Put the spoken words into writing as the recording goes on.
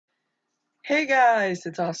Hey guys,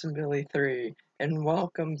 it's Awesome Billy 3 and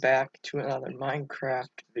welcome back to another Minecraft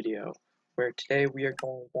video where today we are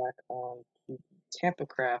going back on to the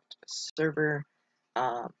TampaCraft server.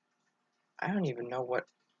 I don't even know what.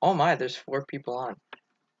 Oh my, there's 4 people on.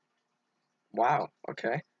 Wow,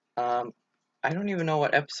 okay. I don't even know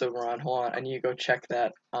what episode we're on. Hold on, I need to go check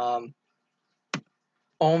that. Oh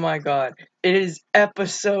my god, it is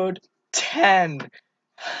episode 10.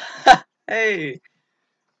 Hey.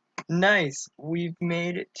 Nice. We've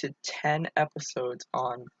made it to 10 episodes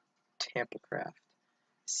on TampaCraft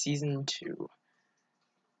Season 2.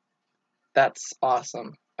 That's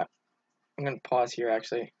awesome. I'm gonna pause here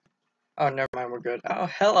actually. Oh, never mind, we're good. Oh,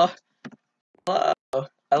 hello. Hello.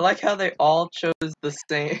 I like how they all chose the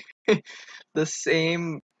same the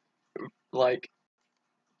same like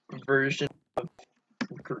version of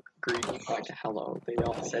greeting, like hello. They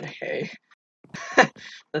all said hey.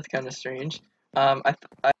 That's kind of strange.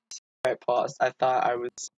 I paused. I thought I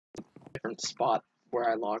was in a different spot where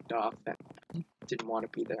I logged off and didn't want to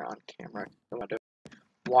be there on camera. I wanted to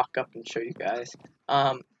walk up and show you guys.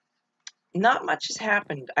 Not much has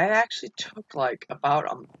happened. I actually took like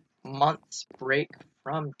about a month's break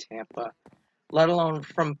from Tampa, let alone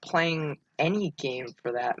from playing any game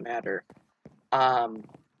for that matter. I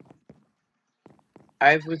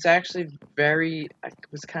was actually I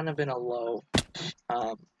was kind of in a low.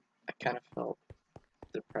 I kind of felt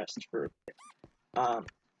depressed for a bit.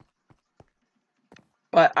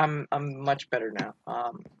 But I'm much better now.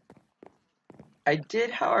 I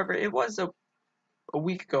did, however, it was a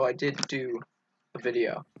week ago. I did do a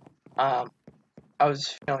video. I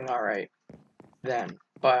was feeling alright then,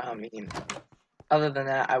 but I mean, other than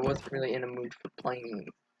that, I wasn't really in a mood for playing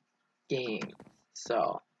games.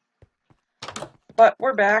 So, but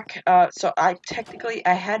we're back. So I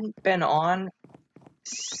hadn't been on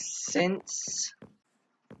since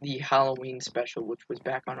the Halloween special, which was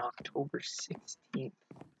back on October 16th,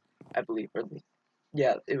 I believe,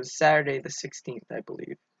 yeah, it was Saturday the 16th, I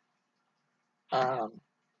believe.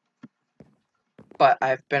 But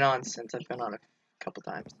I've been on since. I've been on a couple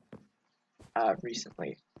times,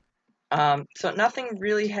 recently. So nothing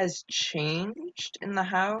really has changed in the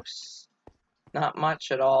house. Not much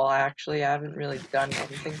at all, actually. I haven't really done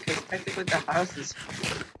anything, because technically the house is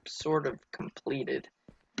sort of completed.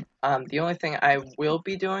 The only thing I will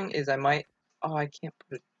be doing is I can't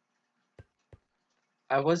put it.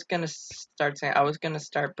 I was gonna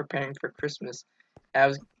start preparing for Christmas.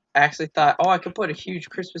 I actually thought, oh, I could put a huge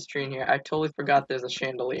Christmas tree in here. I totally forgot there's a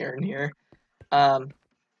chandelier in here.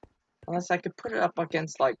 Unless I could put it up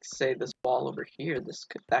against, like, say, this wall over here.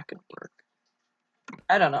 That could work.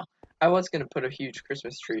 I don't know. I was gonna put a huge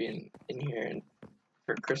Christmas tree in here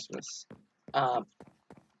for Christmas.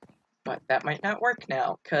 But that might not work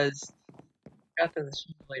now, because I got the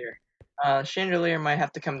chandelier. Chandelier might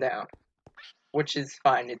have to come down, which is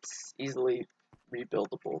fine. It's easily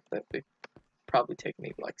rebuildable. That would probably take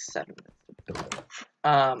maybe like 7 minutes to build it.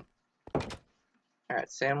 Alright,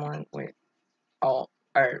 Samlin, wait. Oh,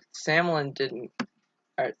 alright, Samlin didn't.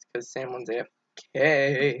 Alright, because Samlin's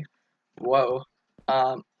AFK. Whoa.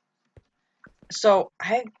 So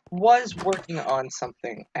I was working on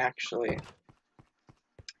something actually,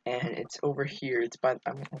 and it's over here. I'm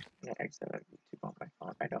gonna exit out of YouTube on my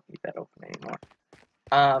phone. I don't need that open anymore.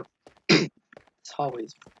 This hallway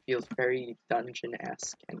feels very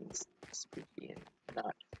dungeon-esque and spooky and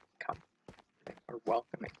not comforting or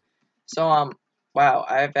welcoming. So wow,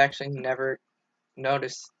 I've actually never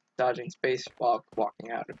noticed dodging space while walking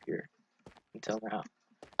out of here until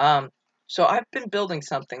now. So I've been building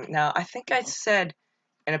something. Now, I think I said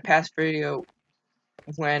in a past video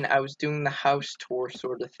when I was doing the house tour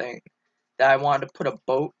sort of thing that I wanted to put a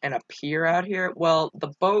boat and a pier out here. Well, the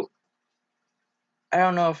boat, I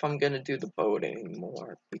don't know if I'm going to do the boat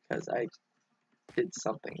anymore because I did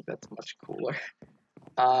something that's much cooler.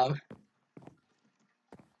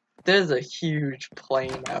 There's a huge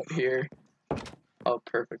plane out here. Oh,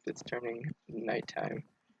 perfect, it's turning nighttime.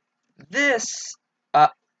 This,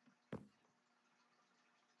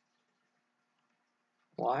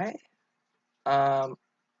 why?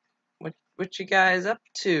 What you guys up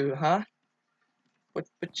to, huh?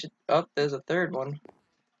 Oh, there's a third one.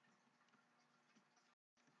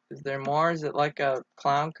 Is there more? Is it like a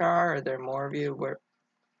clown car? Are there more of you?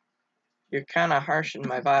 You're kind of harshing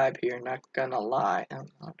my vibe here, not gonna lie. I don't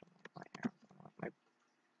want my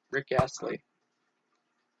Rick Astley.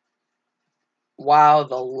 Wow,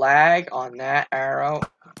 the lag on that arrow.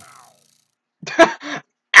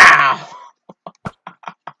 Ow!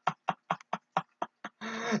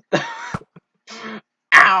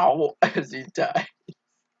 Ow! As he died.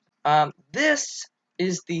 This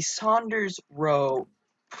is the Saunders Row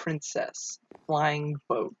Princess Flying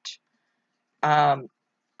Boat.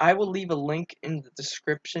 I will leave a link in the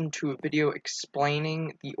description to a video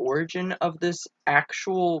explaining the origin of this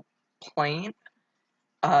actual plane.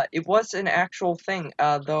 It was an actual thing,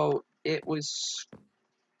 though it was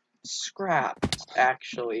scrapped,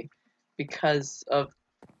 actually, because of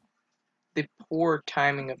the poor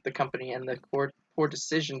timing of the company and the poor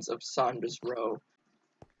decisions of Saunders Row.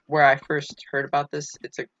 Where I first heard about this,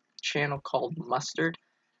 it's a channel called Mustard.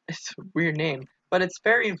 It's a weird name, but it's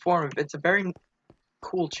very informative. It's a very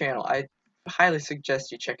cool channel. I highly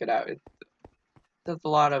suggest you check it out. It does a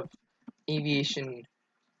lot of aviation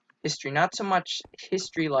history, not so much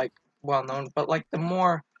history like well known, but like the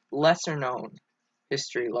more lesser known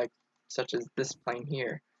history, like such as this plane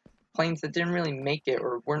here. Planes that didn't really make it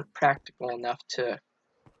or weren't practical enough to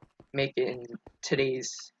make it in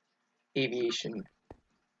today's aviation.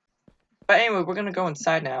 But anyway, we're gonna go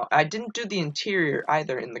inside now. I didn't do the interior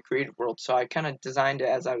either in the creative world, so I kind of designed it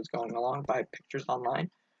as I was going along by pictures online.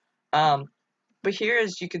 But here,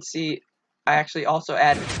 as you can see, I actually also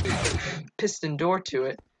added a piston door to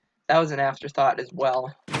it. That was an afterthought as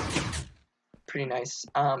well. Pretty nice.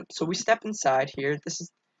 So we step inside here. This is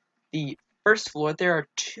the first floor. There are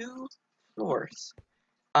 2 floors.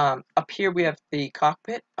 Up here we have the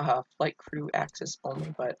cockpit, flight crew access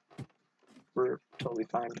only, but we're totally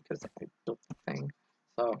fine because I built the thing.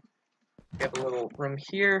 So we have a little room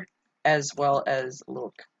here, as well as a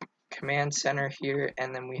little command center here,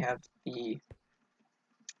 and then we have the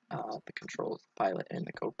controls, pilot and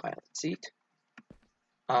the co-pilot seat.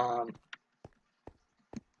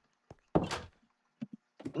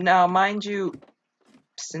 Now, mind you,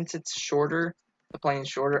 since it's shorter, the plane is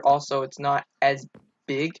shorter, also it's not as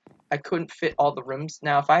big. I couldn't fit all the rooms.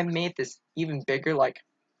 Now, if I made this even bigger, like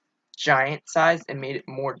giant size, and made it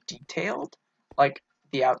more detailed, like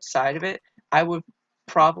the outside of it, I would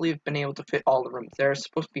probably have been able to fit all the rooms. There are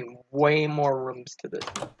supposed to be way more rooms to this.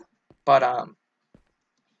 But,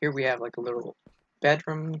 here we have like a little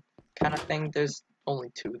bedroom kind of thing. There's only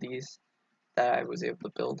 2 of these that I was able to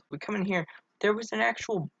build. We come in here, there was an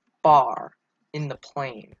actual bar in the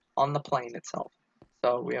plane, on the plane itself.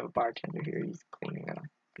 So we have a bartender here, he's cleaning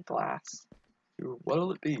a glass.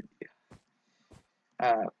 What'll it be?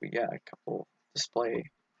 We got a couple display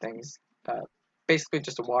things. Basically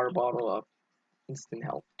just a water bottle, of instant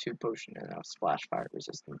health, 2 potion, and a splash fire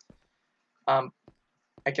resistance.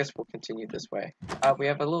 I guess we'll continue this way. We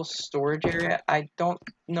have a little storage area. I don't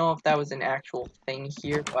know if that was an actual thing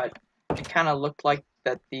here, but it kind of looked like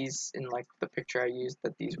that these, in like the picture I used,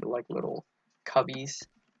 that these were like little cubbies.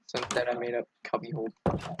 So instead I made a cubby hole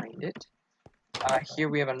behind it. Here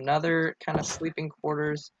we have another kind of sleeping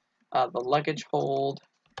quarters, the luggage hold.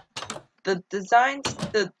 The designs,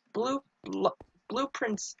 the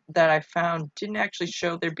blueprints that I found didn't actually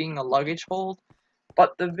show there being a luggage hold,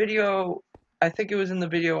 but the video, I think it was in the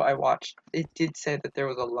video I watched, it did say that there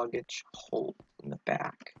was a luggage hold in the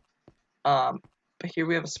back. But here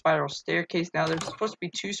we have a spiral staircase. Now there's supposed to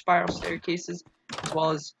be 2 spiral staircases, as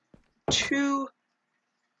well as 2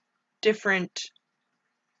 different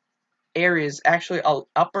areas, actually an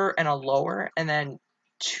upper and a lower, and then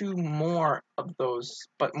 2 more of those,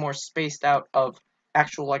 but more spaced out, of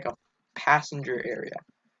actual like a passenger area.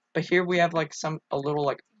 But here we have like a little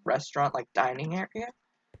like restaurant, like dining area.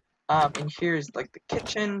 And here's like the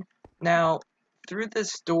kitchen. Now, through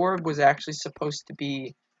this door was actually supposed to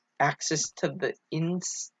be access to the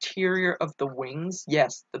interior of the wings.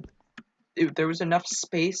 Yes, there was enough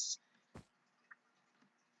space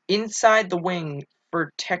inside the wing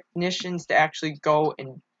for technicians to actually go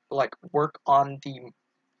and like work on the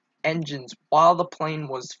engines while the plane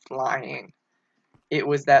was flying. It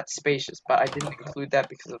was that spacious, but I didn't include that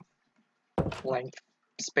because of blank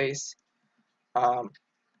space.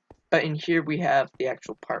 But in here we have the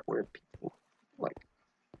actual part where people like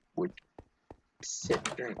would sit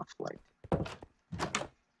during a flight.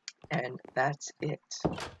 And that's it.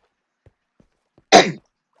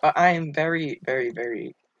 I am very, very,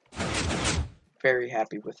 very, very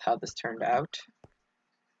happy with how this turned out.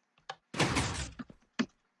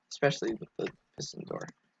 Especially with the piston door.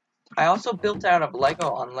 I also built out of Lego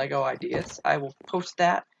on Lego Ideas. I will post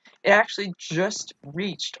that. It actually just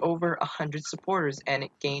reached over 100 supporters, and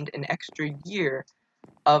it gained an extra year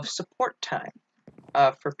of support time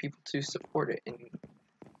for people to support it and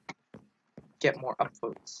get more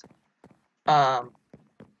upvotes.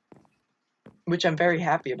 Which I'm very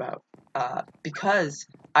happy about, because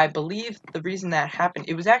I believe the reason that happened,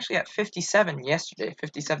 it was actually at 57 yesterday,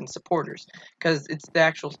 57 supporters, because it's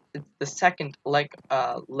the second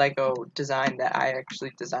Lego design that I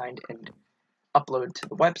actually designed and upload to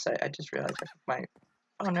the website. I just realized my,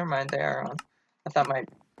 oh, never mind, they are on. I thought my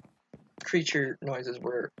creature noises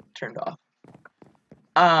were turned off.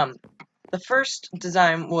 The first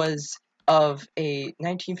design was of a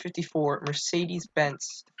 1954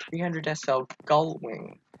 Mercedes-Benz 300 SL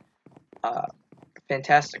Gullwing.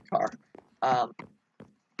 Fantastic car.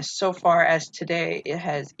 So far as today, it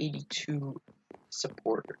has 82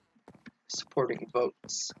 supporting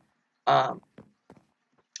votes. But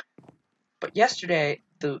yesterday,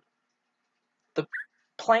 the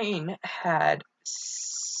plane had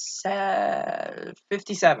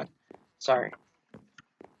 57. Sorry.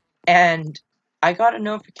 And I got a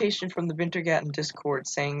notification from the Wintergarten Discord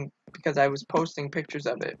saying, because I was posting pictures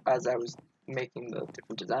of it as I was making the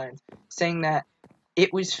different designs, saying that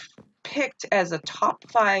it was picked as a top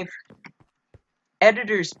 5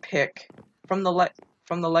 editor's pick from the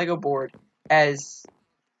Lego board as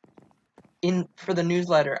for the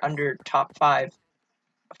newsletter under top 5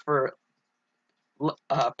 for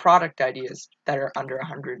product ideas that are under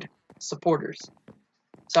 100 supporters.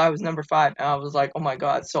 So I was number 5, and I was like, oh my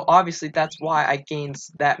god. So obviously that's why I gained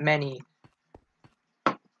that many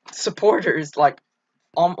supporters, like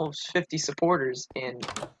almost 50 supporters in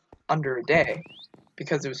under a day,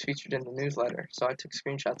 because it was featured in the newsletter. So I took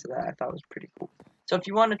screenshots of that. I thought it was pretty cool. So if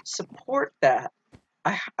you want to support that,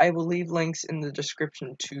 I will leave links in the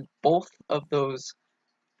description to both of those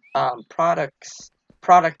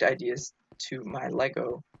product ideas to my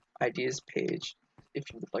Lego ideas page if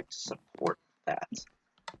you would like to support that.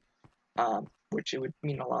 Which it would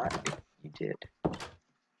mean a lot if you did.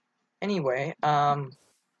 Anyway, I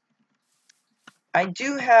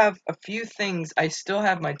do have a few things I still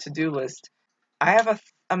have my to-do list. I have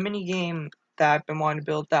a mini game that I've been wanting to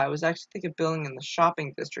build that I was actually thinking of building in the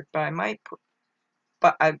shopping district, but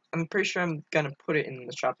I'm pretty sure I'm gonna put it in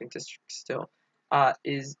the shopping district still.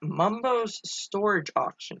 Is Mumbo's storage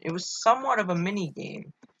auction. It was somewhat of a mini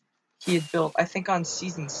game he had built, I think, on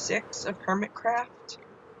season 6 of TampaCraft.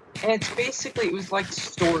 And it's basically, it was like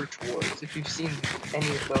Storage Wars, if you've seen any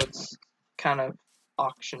of those kind of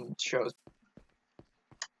auction shows.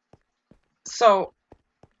 So,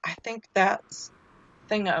 I think that's the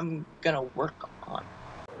thing I'm gonna work on.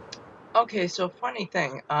 Okay, so funny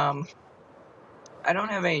thing, I don't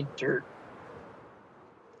have any dirt.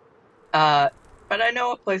 But I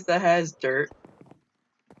know a place that has dirt.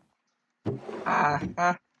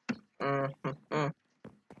 I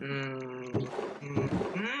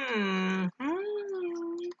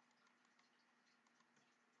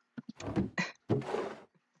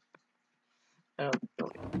don't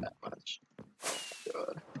believe that much.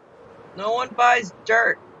 Good. No one buys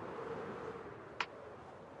dirt.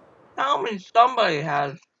 Tell me somebody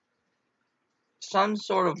has some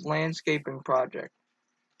sort of landscaping project.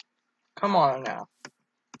 Come on now.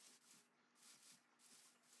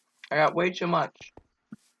 I got way too much.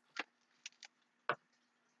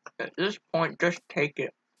 At this point, just take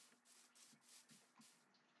it.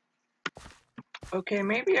 Okay,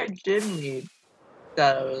 maybe I did need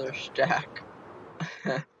that other stack.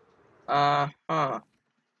 Uh-huh.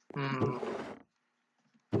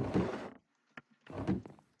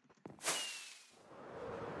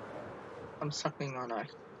 I'm sucking on a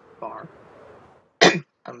bar.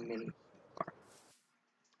 A mini bar.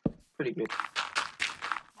 Pretty good.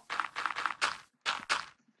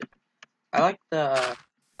 I like the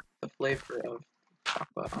flavor of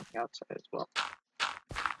chocolate on the outside as well.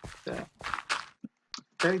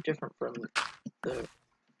 Very different from the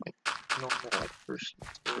normal Hershey's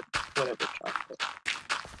or whatever chocolate.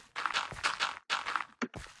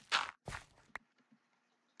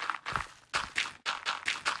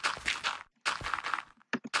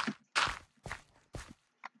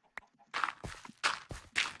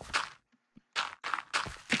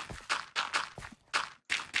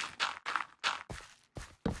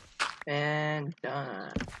 And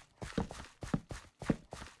done.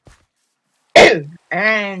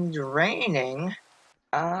 And raining.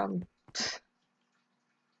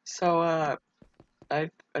 So I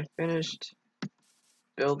finished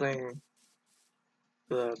building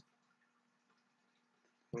the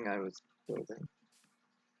thing I was building.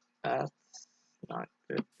 That's not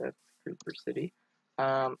good. That's Creeper City.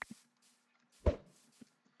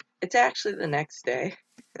 It's actually the next day.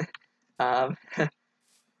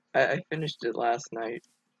 I finished it last night,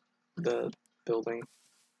 the building.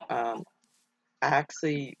 I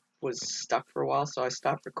actually was stuck for a while, so I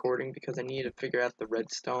stopped recording because I needed to figure out the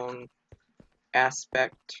redstone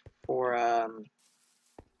aspect for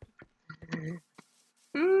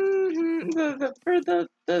for the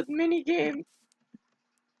mini game.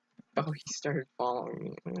 Oh, he started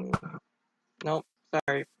following me. Nope,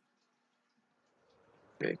 sorry.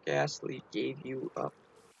 Rick Astley gave you up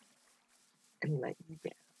and let you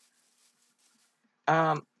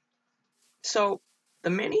down. So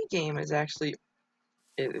the mini game is actually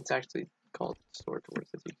it's actually called Storage Wars,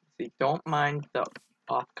 as you can see. Don't mind the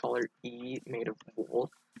off-color E made of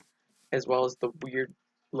wool, as well as the weird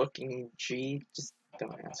looking G. Just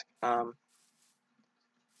don't ask.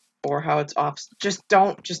 Or how it's off. Just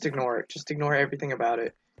ignore it. Just ignore everything about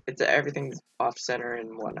it. Everything's off center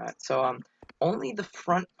and whatnot. So only the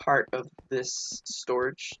front part of this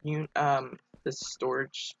storage this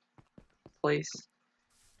storage place.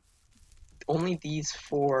 Only these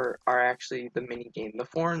four are actually the mini game. The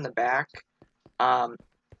four in the back were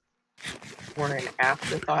an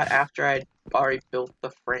afterthought after I'd already built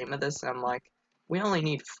the frame of this, and I'm like, we only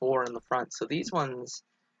need four in the front, so these ones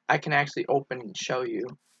I can actually open and show you.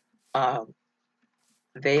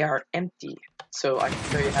 They are empty, so I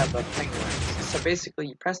can show you how the thing works. So basically,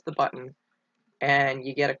 you press the button, and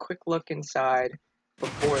you get a quick look inside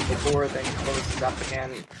before the door then closes up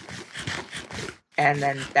again. And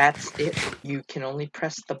then that's it. You can only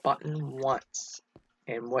press the button once.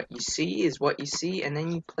 And what you see is what you see, and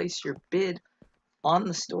then you place your bid on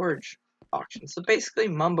the storage auction. So basically,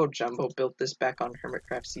 Mumbo Jumbo built this back on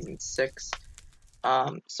Hermitcraft Season 6.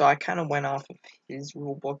 So I kind of went off of his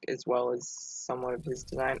rulebook as well as somewhat of his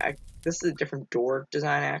design. This is a different door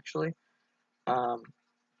design, actually. And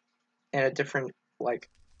a different, like,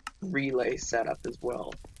 relay setup as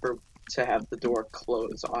well to have the door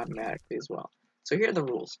close automatically as well. So here are the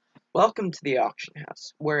rules. Welcome to the auction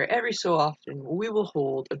house, where every so often we will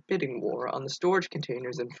hold a bidding war on the storage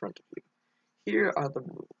containers in front of you. Here are the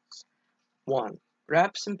rules. 1.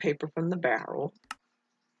 Grab some paper from the barrel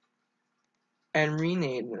and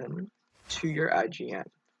rename them to your IGN.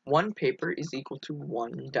 1 paper is equal to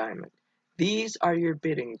 1 diamond. These are your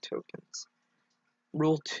bidding tokens.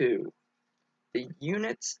 Rule 2. The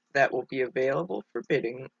units that will be available for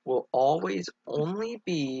bidding will always only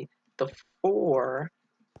be the 4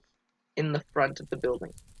 in the front of the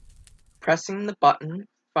building. Pressing the button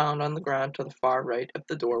found on the ground to the far right of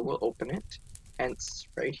the door will open it, hence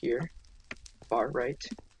right here, far right.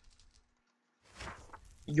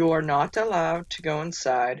 You're not allowed to go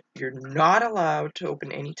inside, you're not allowed to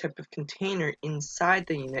open any type of container inside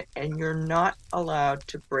the unit, and you're not allowed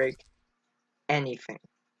to break anything.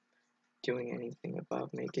 Doing anything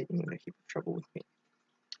above may get you in a heap of trouble with me.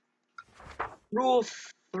 Rule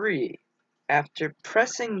 3. After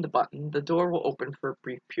pressing the button, the door will open for a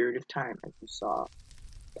brief period of time, as you saw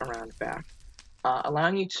around back,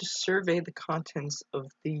 allowing you to survey the contents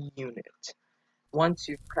of the unit. Once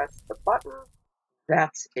you've pressed the button,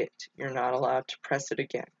 that's it. You're not allowed to press it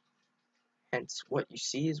again. Hence, what you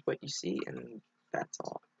see is what you see, and that's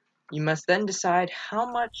all. You must then decide how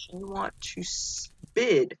much you want to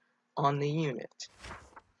bid on the unit.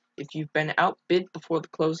 If you've been outbid before the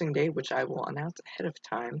closing day, which I will announce ahead of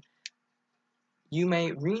time, you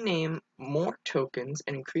may rename more tokens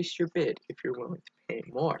and increase your bid if you're willing to pay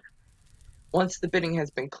more. Once the bidding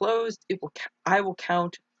has been closed, I will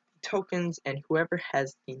count tokens, and whoever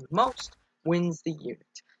has the most wins the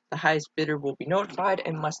unit. The highest bidder will be notified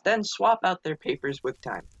and must then swap out their papers with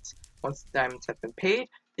diamonds. Once the diamonds have been paid,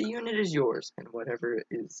 the unit is yours and whatever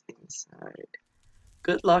is inside.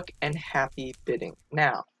 Good luck and happy bidding.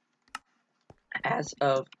 Now, as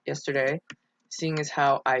of yesterday, seeing as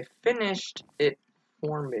how I finished it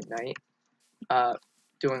for midnight,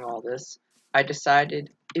 doing all this, I decided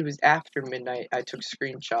it was after midnight. I took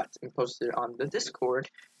screenshots and posted it on the Discord,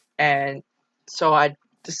 and so I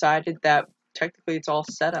decided that technically it's all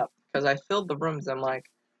set up because I filled the rooms. I'm like,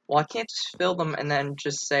 well, I can't just fill them and then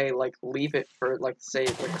just say like leave it for like say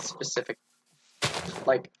like a specific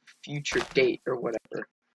like future date or whatever,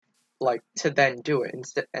 like to then do it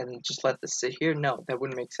instead and just let this sit here. No, that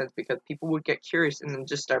wouldn't make sense because people would get curious and then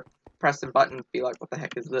just start pressing buttons and be like, what the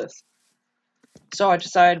heck is this? So I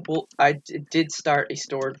decided, well, I did start a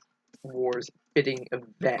Storage Wars bidding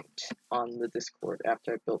event on the Discord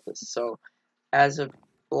after I built this. So as of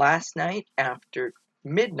last night after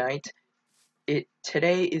midnight,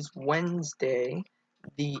 today is Wednesday,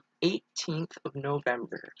 the 18th of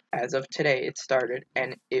November. As of today, it started,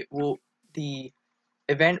 and the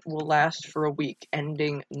event will last for a week,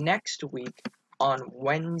 ending next week on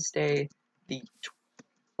Wednesday, the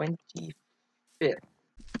 25th.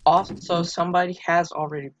 Also, somebody has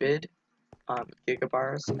already bid,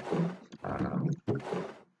 Gigabars.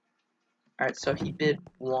 Alright, so he bid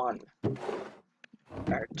 1.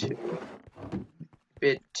 Or 2.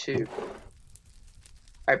 Bid 2.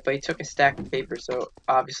 Alright, but he took a stack of paper, so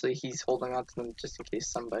obviously he's holding on to them just in case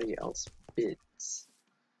somebody else bids.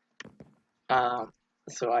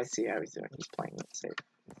 So I see how he's doing. He's playing it safe.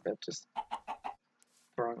 instead of just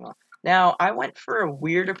throwing off. Now, I went for a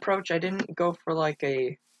weird approach. I didn't go for like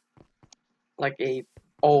a,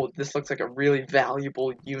 oh, this looks like a really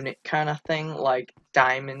valuable unit kind of thing, like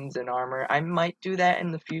diamonds and armor. I might do that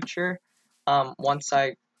in the future, once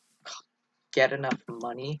I get enough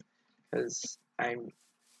money, because I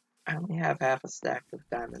only have half a stack of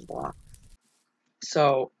diamond blocks.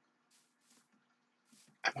 So,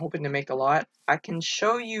 I'm hoping to make a lot. I can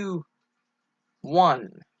show you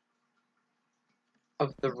one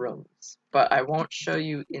of the rooms, but I won't show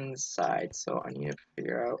you inside, so I need to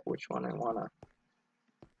figure out which one I want to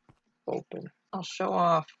open. I'll show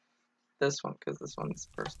off this one, because this one's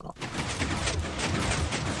personal.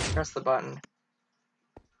 Press the button.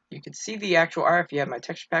 You can see the actual art if you have my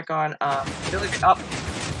texture pack on. Billy, up.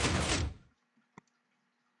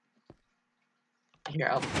 Here,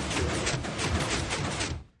 I'll.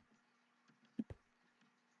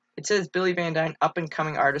 It says Billy Van Dyne, up and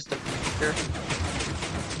coming artist of the future,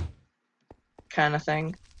 kind of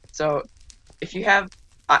thing. So, if you have,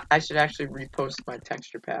 I should actually repost my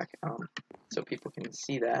texture pack, so people can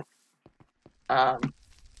see that.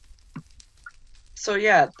 So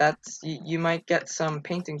yeah, that's, you might get some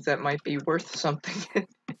paintings that might be worth something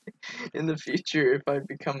in the future if I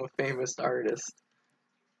become a famous artist.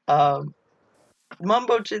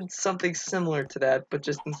 Mumbo did something similar to that, but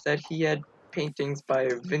just instead he had paintings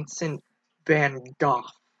by Vincent van Gogh,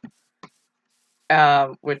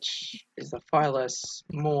 which is a far less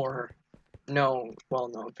more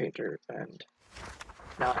well-known painter and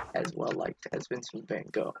not as well-liked as Vincent van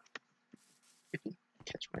Gogh, if you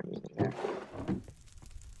catch my meaning there.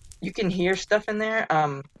 You can hear stuff in there.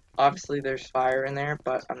 Obviously there's fire in there,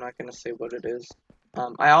 but I'm not gonna say what it is.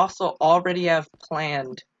 I also already have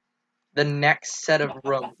planned the next set of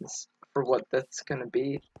rooms for what that's gonna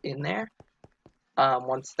be in there.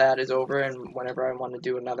 Once that is over and whenever I want to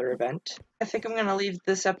do another event. I think I'm gonna leave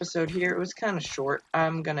this episode here. It was kind of short.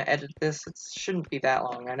 I'm gonna edit this. It shouldn't be that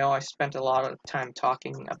long. I know I spent a lot of time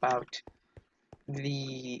talking about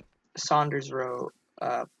the Saunders Row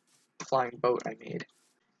flying boat I made.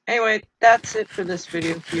 Anyway, that's it for this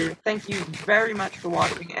video here. Thank you very much for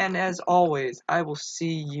watching, and as always, I will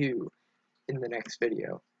see you in the next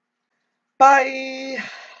video. Bye!